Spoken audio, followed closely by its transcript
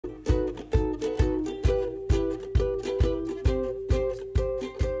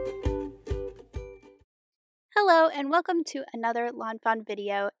Hello and welcome to another Lawn Fawn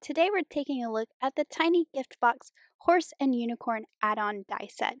video. Today we're taking a look at the Tiny Gift Box Horse and Unicorn add-on die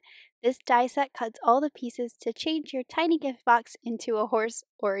set. This die set cuts all the pieces to change your tiny gift box into a horse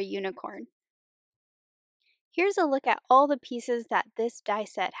or a unicorn. Here's a look at all the pieces that this die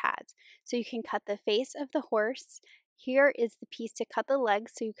set has. So you can cut the face of the horse. Here is the piece to cut the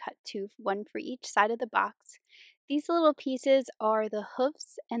legs, so you cut one for each side of the box. These little pieces are the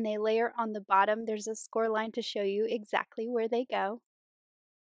hoofs and they layer on the bottom. There's a score line to show you exactly where they go.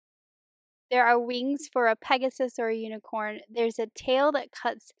 There are wings for a Pegasus or a unicorn. There's a tail that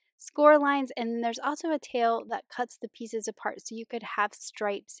cuts score lines, and then there's also a tail that cuts the pieces apart, so you could have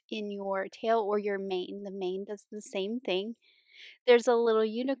stripes in your tail or your mane. The mane does the same thing. There's a little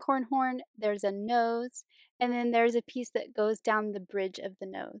unicorn horn, there's a nose, and then there's a piece that goes down the bridge of the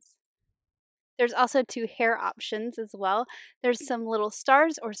nose. There's also two hair options as well. There's some little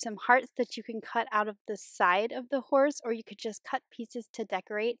stars or some hearts that you can cut out of the side of the horse, or you could just cut pieces to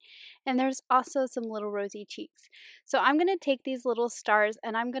decorate. And there's also some little rosy cheeks. So I'm going to take these little stars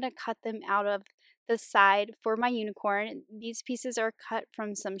and I'm going to cut them out of the side for my unicorn. These pieces are cut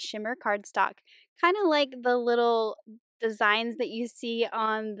from some shimmer cardstock, kind of like the little designs that you see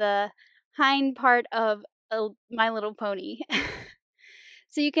on the hind part of My Little Pony.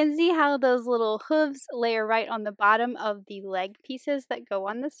 So you can see how those little hooves layer right on the bottom of the leg pieces that go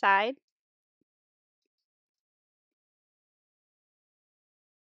on the side.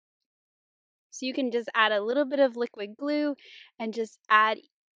 So you can just add a little bit of liquid glue and just add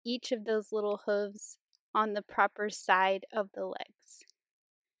each of those little hooves on the proper side of the legs.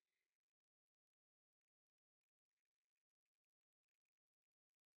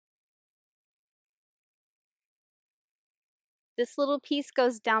 This little piece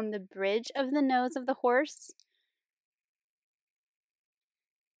goes down the bridge of the nose of the horse.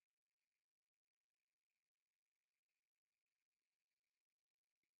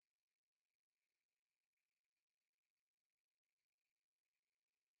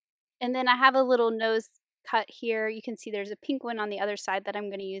 And then I have a little nose cut here. You can see there's a pink one on the other side that I'm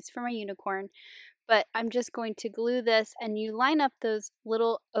going to use for my unicorn. But I'm just going to glue this, and you line up those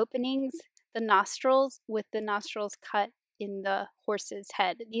little openings, the nostrils, with the nostrils cut in the horse's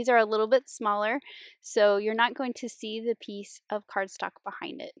head. These are a little bit smaller, so you're not going to see the piece of cardstock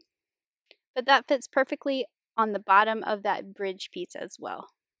behind it. But that fits perfectly on the bottom of that bridge piece as well.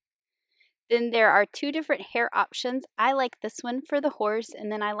 Then there are two different hair options. I like this one for the horse,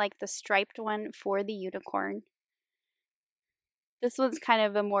 and then I like the striped one for the unicorn. This one's kind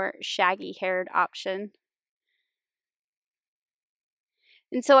of a more shaggy haired option.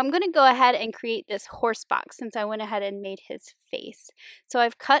 And so I'm going to go ahead and create this horse box since I went ahead and made his face. So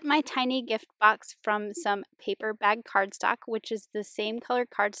I've cut my tiny gift box from some paper bag cardstock, which is the same color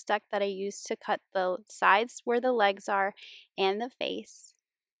cardstock that I used to cut the sides where the legs are and the face.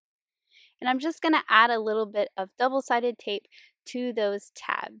 And I'm just going to add a little bit of double-sided tape to those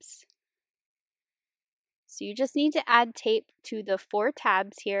tabs. So you just need to add tape to the 4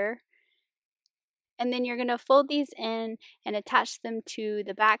 tabs here. And then you're going to fold these in and attach them to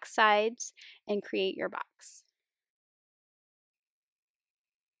the back sides and create your box.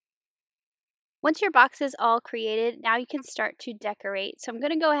 Once your box is all created, now you can start to decorate. So I'm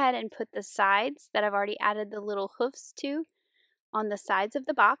going to go ahead and put the sides that I've already added the little hoofs to on the sides of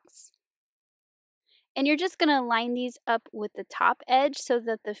the box. And you're just going to line these up with the top edge so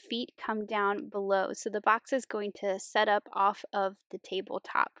that the feet come down below. So the box is going to set up off of the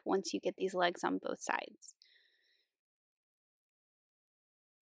tabletop once you get these legs on both sides.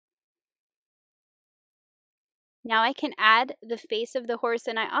 Now I can add the face of the horse,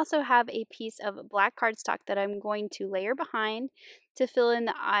 and I also have a piece of black cardstock that I'm going to layer behind to fill in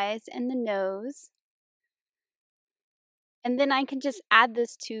the eyes and the nose. And then I can just add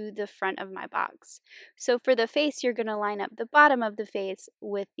this to the front of my box. So for the face, you're going to line up the bottom of the face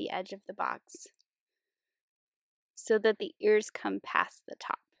with the edge of the box so that the ears come past the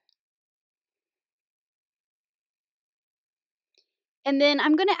top. And then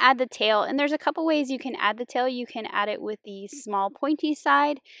I'm going to add the tail, and there's a couple ways you can add the tail. You can add it with the small pointy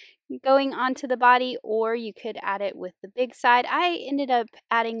side going onto the body, or you could add it with the big side. I ended up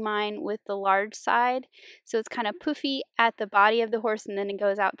adding mine with the large side, so it's kind of puffy at the body of the horse and then it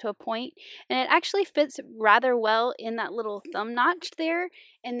goes out to a point, and it actually fits rather well in that little thumb notch there,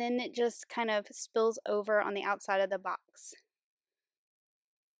 and then it just kind of spills over on the outside of the box.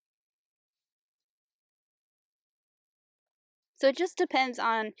 So it just depends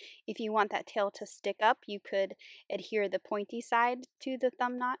on if you want that tail to stick up. You could adhere the pointy side to the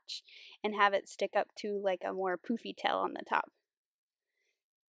thumb notch and have it stick up to like a more poofy tail on the top.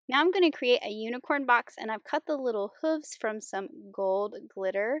 Now I'm going to create a unicorn box, and I've cut the little hooves from some gold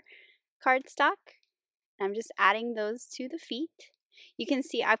glitter cardstock. I'm just adding those to the feet. You can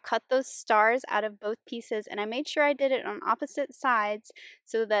see I've cut those stars out of both pieces, and I made sure I did it on opposite sides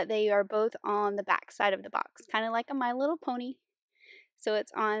so that they are both on the back side of the box, kind of like a My Little Pony. So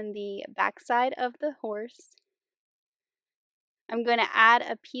it's on the back side of the horse. I'm going to add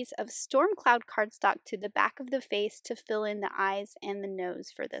a piece of storm cloud cardstock to the back of the face to fill in the eyes and the nose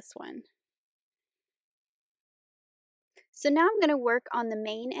for this one. So now I'm going to work on the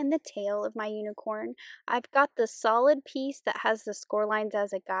mane and the tail of my unicorn. I've got the solid piece that has the score lines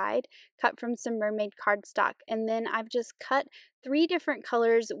as a guide, cut from some mermaid cardstock, and then I've just cut 3 different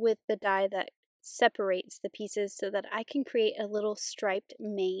colors with the die that separates the pieces so that I can create a little striped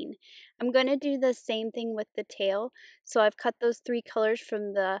mane. I'm going to do the same thing with the tail, so I've cut those 3 colors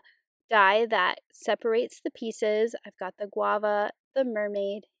from the die that separates the pieces. I've got the guava, the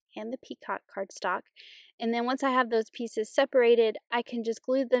mermaid, and the peacock cardstock. And then once I have those pieces separated, I can just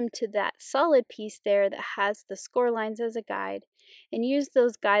glue them to that solid piece there that has the score lines as a guide, and use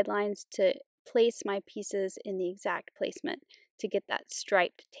those guidelines to place my pieces in the exact placement to get that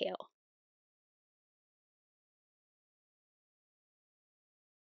striped tail.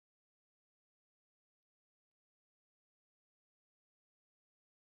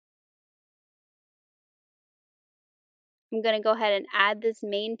 I'm going to go ahead and add this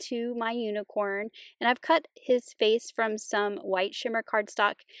mane to my unicorn, and I've cut his face from some white shimmer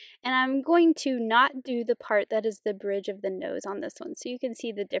cardstock, and I'm going to not do the part that is the bridge of the nose on this one, so you can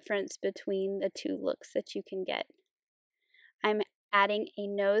see the difference between the 2 looks that you can get. I'm adding a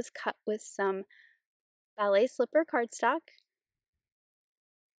nose cut with some ballet slipper cardstock.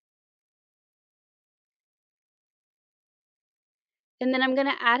 And then I'm going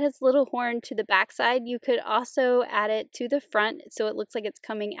to add his little horn to the back side. You could also add it to the front so it looks like it's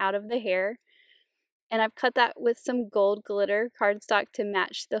coming out of the hair. And I've cut that with some gold glitter cardstock to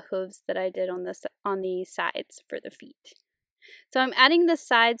match the hooves that I did on the sides for the feet. So I'm adding the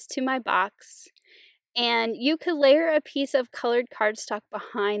sides to my box. And you could layer a piece of colored cardstock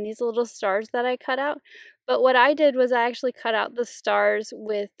behind these little stars that I cut out. But what I did was I actually cut out the stars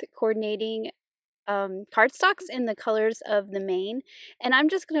with coordinating cardstocks in the colors of the mane, and I'm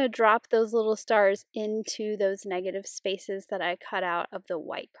just going to drop those little stars into those negative spaces that I cut out of the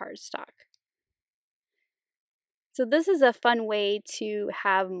white cardstock. So this is a fun way to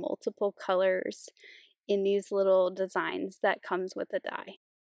have multiple colors in these little designs that comes with the die.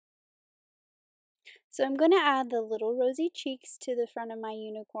 So I'm going to add the little rosy cheeks to the front of my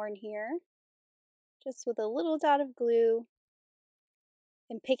unicorn here, just with a little dot of glue,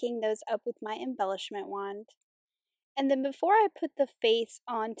 and picking those up with my embellishment wand. And then before I put the face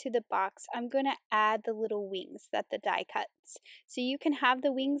onto the box, I'm going to add the little wings that the die cuts. So you can have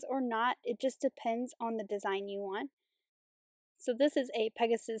the wings or not, it just depends on the design you want. So this is a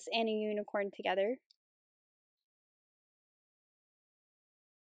Pegasus and a unicorn together.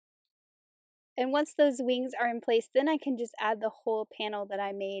 And once those wings are in place, then I can just add the whole panel that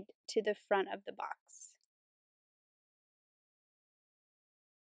I made to the front of the box.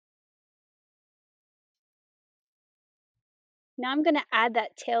 Now I'm going to add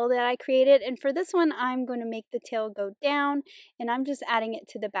that tail that I created, and for this one I'm going to make the tail go down, and I'm just adding it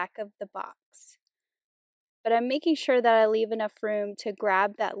to the back of the box. But I'm making sure that I leave enough room to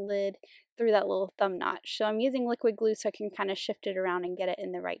grab that lid through that little thumb notch. So I'm using liquid glue so I can kind of shift it around and get it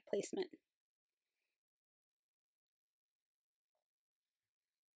in the right placement.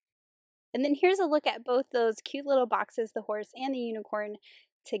 And then here's a look at both those cute little boxes, the horse and the unicorn,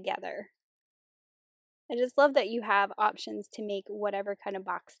 together. I just love that you have options to make whatever kind of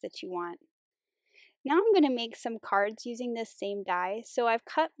box that you want. Now I'm going to make some cards using this same die. So I've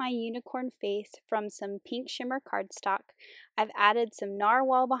cut my unicorn face from some pink shimmer cardstock. I've added some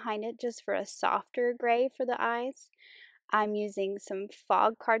narwhal behind it just for a softer gray for the eyes. I'm using some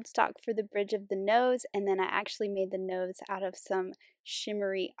fog cardstock for the bridge of the nose, and then I actually made the nose out of some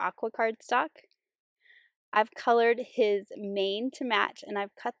shimmery aqua cardstock. I've colored his mane to match, and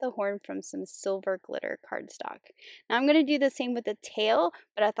I've cut the horn from some silver glitter cardstock. Now I'm going to do the same with the tail,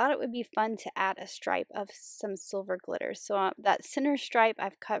 but I thought it would be fun to add a stripe of some silver glitter. So that center stripe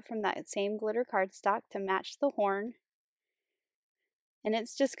I've cut from that same glitter cardstock to match the horn, and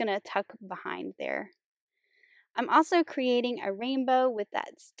it's just going to tuck behind there. I'm also creating a rainbow with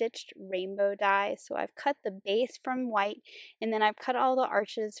that stitched rainbow die. So I've cut the base from white, and then I've cut all the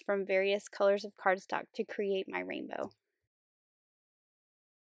arches from various colors of cardstock to create my rainbow.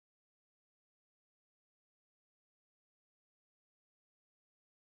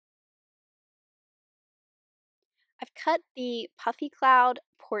 I've cut the puffy cloud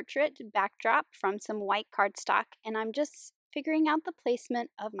portrait backdrop from some white cardstock, and I'm just figuring out the placement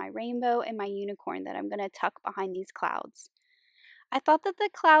of my rainbow and my unicorn that I'm going to tuck behind these clouds. I thought that the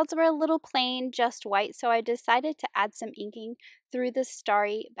clouds were a little plain, just white, so I decided to add some inking through the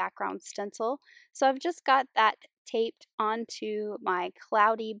starry background stencil. So I've just got that taped onto my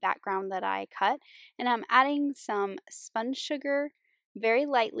cloudy background that I cut, and I'm adding some sponge sugar very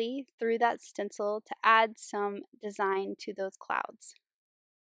lightly through that stencil to add some design to those clouds.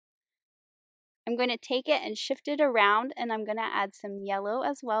 I'm going to take it and shift it around, and I'm going to add some yellow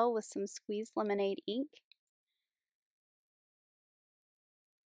as well with some squeezed lemonade ink.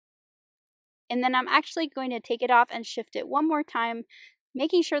 And then I'm actually going to take it off and shift it one more time,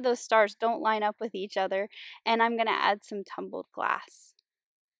 making sure those stars don't line up with each other, and I'm going to add some tumbled glass.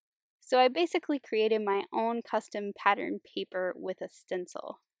 So I basically created my own custom pattern paper with a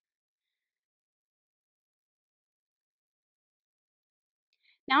stencil.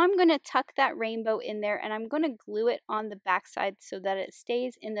 Now I'm going to tuck that rainbow in there, and I'm going to glue it on the backside so that it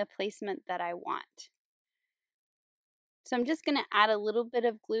stays in the placement that I want. So I'm just going to add a little bit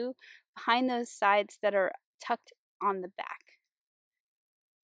of glue behind those sides that are tucked on the back.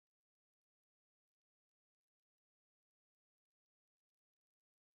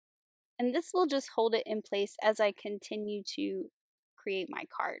 And this will just hold it in place as I continue to create my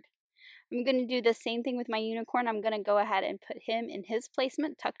card. I'm going to do the same thing with my unicorn. I'm going to go ahead and put him in his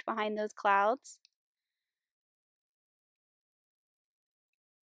placement tucked behind those clouds.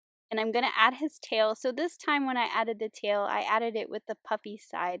 And I'm going to add his tail. So this time when I added the tail, I added it with the puffy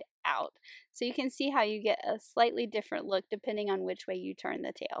side out. So you can see how you get a slightly different look depending on which way you turn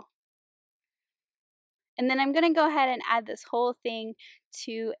the tail. And then I'm going to go ahead and add this whole thing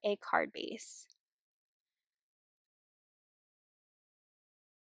to a card base.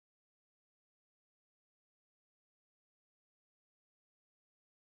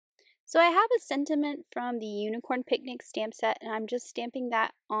 So I have a sentiment from the Unicorn Picnic stamp set, and I'm just stamping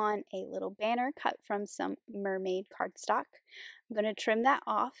that on a little banner cut from some mermaid cardstock. I'm going to trim that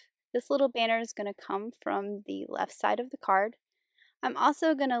off. This little banner is going to come from the left side of the card. I'm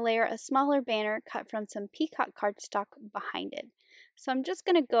also going to layer a smaller banner cut from some peacock cardstock behind it. So I'm just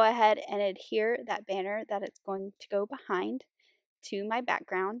going to go ahead and adhere that banner that it's going to go behind to my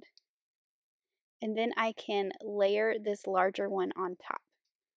background. And then I can layer this larger one on top.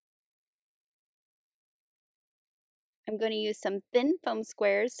 I'm going to use some thin foam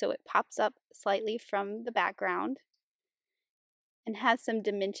squares so it pops up slightly from the background and has some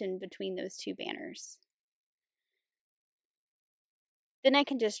dimension between those two banners. Then I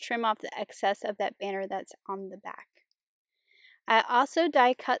can just trim off the excess of that banner that's on the back. I also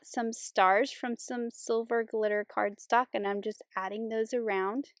die cut some stars from some silver glitter cardstock, and I'm just adding those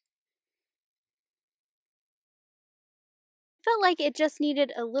around. Felt like it just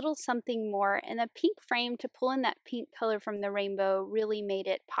needed a little something more, and the pink frame to pull in that pink color from the rainbow really made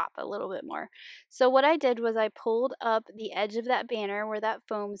it pop a little bit more. So what I did was I pulled up the edge of that banner where that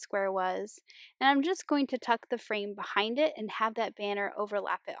foam square was, and I'm just going to tuck the frame behind it and have that banner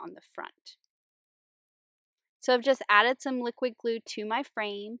overlap it on the front. So I've just added some liquid glue to my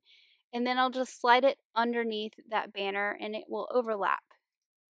frame, and then I'll just slide it underneath that banner and it will overlap.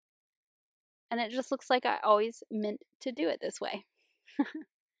 And it just looks like I always meant to do it this way.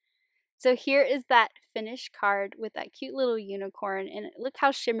 So here is that finished card with that cute little unicorn, and look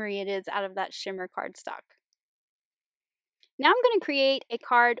how shimmery it is out of that shimmer cardstock. Now I'm going to create a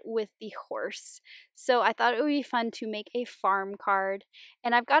card with the horse. So I thought it would be fun to make a farm card,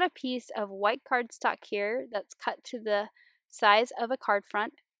 and I've got a piece of white cardstock here that's cut to the size of a card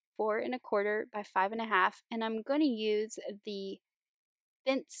front, 4 1/4 by 5 1/2, and I'm going to use the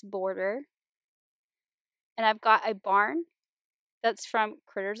fence border. And I've got a barn that's from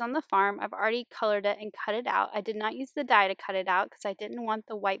Critters on the Farm. I've already colored it and cut it out. I did not use the die to cut it out because I didn't want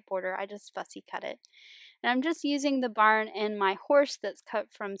the white border. I just fussy cut it. And I'm just using the barn and my horse that's cut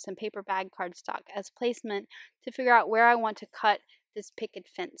from some paper bag cardstock as placement to figure out where I want to cut this picket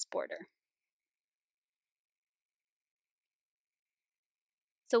fence border.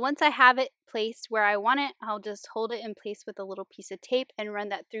 So once I have it placed where I want it, I'll just hold it in place with a little piece of tape and run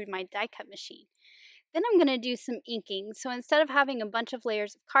that through my die cut machine. Then I'm going to do some inking. So instead of having a bunch of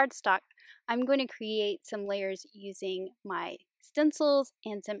layers of cardstock, I'm going to create some layers using my stencils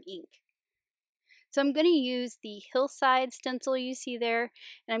and some ink. So I'm going to use the hillside stencil you see there,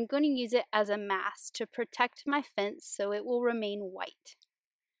 and I'm going to use it as a mask to protect my fence so it will remain white.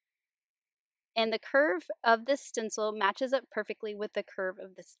 And the curve of this stencil matches up perfectly with the curve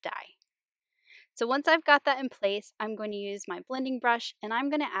of this die. So once I've got that in place, I'm going to use my blending brush and I'm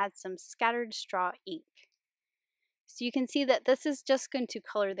going to add some scattered straw ink. So you can see that this is just going to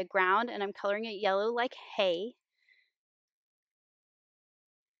color the ground, and I'm coloring it yellow like hay.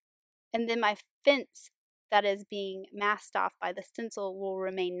 And then my fence that is being masked off by the stencil will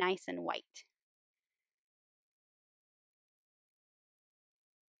remain nice and white.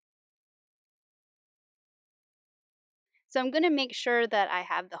 So I'm going to make sure that I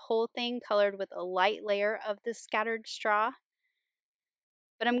have the whole thing colored with a light layer of the scattered straw.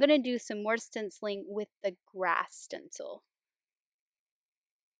 But I'm going to do some more stenciling with the grass stencil.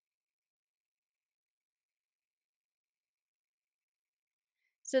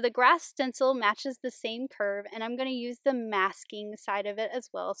 So the grass stencil matches the same curve, and I'm going to use the masking side of it as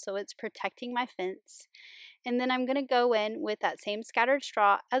well, so it's protecting my fence. And then I'm going to go in with that same scattered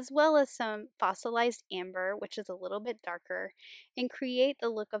straw as well as some fossilized amber, which is a little bit darker, and create the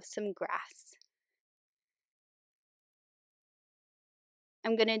look of some grass.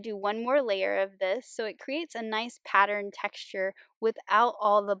 I'm going to do one more layer of this so it creates a nice pattern texture without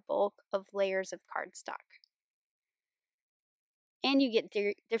all the bulk of layers of cardstock. And you get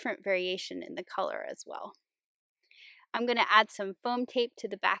different variation in the color as well. I'm going to add some foam tape to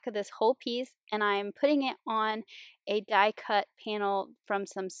the back of this whole piece, and I'm putting it on a die cut panel from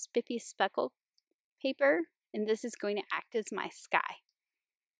some spiffy speckle paper, and this is going to act as my sky.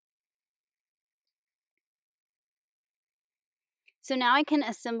 So now I can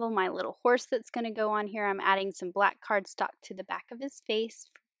assemble my little horse that's going to go on here. I'm adding some black cardstock to the back of his face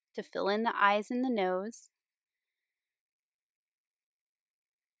to fill in the eyes and the nose.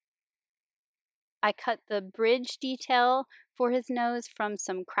 I cut the bridge detail for his nose from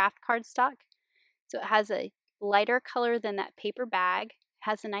some craft cardstock. So it has a lighter color than that paper bag. It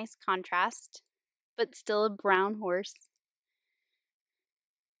has a nice contrast, but still a brown horse.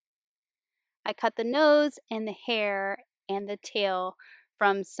 I cut the nose and the hair and the tail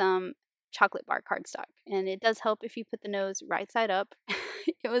from some chocolate bar cardstock. And it does help if you put the nose right side up.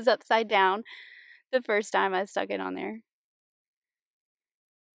 It was upside down the first time I stuck it on there.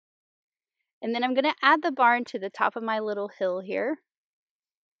 And then I'm going to add the barn to the top of my little hill here.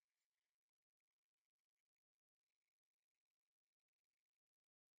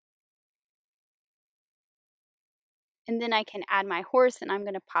 And then I can add my horse, and I'm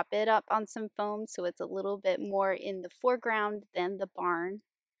going to pop it up on some foam so it's a little bit more in the foreground than the barn.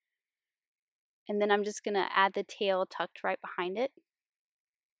 And then I'm just going to add the tail tucked right behind it.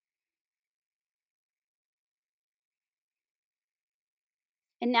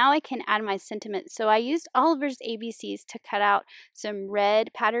 And now I can add my sentiment. So I used Oliver's ABCs to cut out some red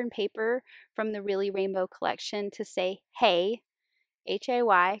pattern paper from the Really Rainbow collection to say hey,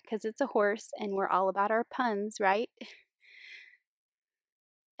 H-A-Y, because it's a horse and we're all about our puns, right?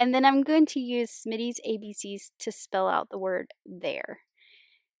 And then I'm going to use Smitty's ABCs to spell out the word there.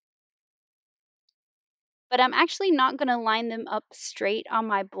 But I'm actually not going to line them up straight on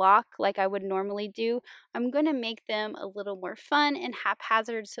my block like I would normally do. I'm going to make them a little more fun and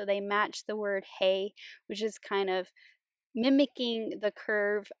haphazard so they match the word hey, which is kind of mimicking the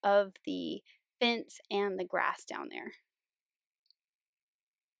curve of the fence and the grass down there.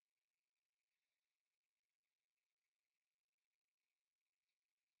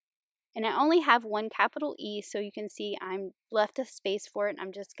 And I only have one capital E, so you can see I'm left a space for it, and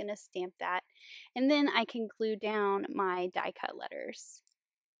I'm just going to stamp that. And then I can glue down my die cut letters.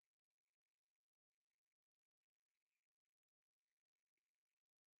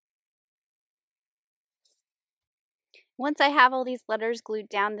 Once I have all these letters glued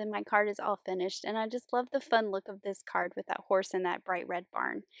down, then my card is all finished, and I just love the fun look of this card with that horse and that bright red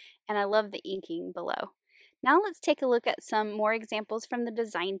barn, and I love the inking below. Now let's take a look at some more examples from the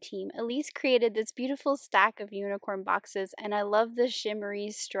design team. Elise created this beautiful stack of unicorn boxes, and I love the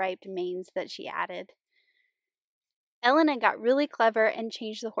shimmery striped manes that she added. Elena got really clever and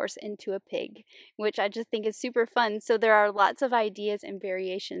changed the horse into a pig, which I just think is super fun, so there are lots of ideas and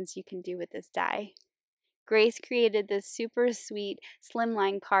variations you can do with this die. Grace created this super sweet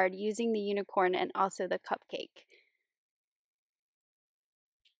slimline card using the unicorn and also the cupcake.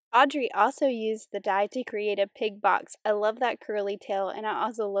 Audrey also used the die to create a pig box. I love that curly tail, and I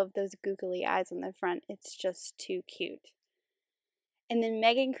also love those googly eyes on the front. It's just too cute. And then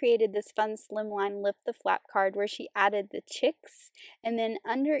Megan created this fun slimline lift the flap card where she added the chicks, and then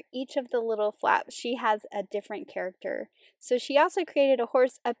under each of the little flaps she has a different character. So she also created a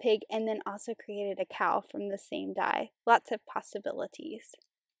horse, a pig, and then also created a cow from the same die. Lots of possibilities.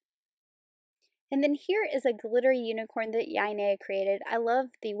 And then here is a glittery unicorn that Yainea created. I love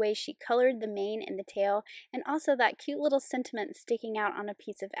the way she colored the mane and the tail, and also that cute little sentiment sticking out on a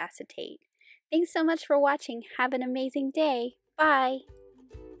piece of acetate. Thanks so much for watching. Have an amazing day. Bye!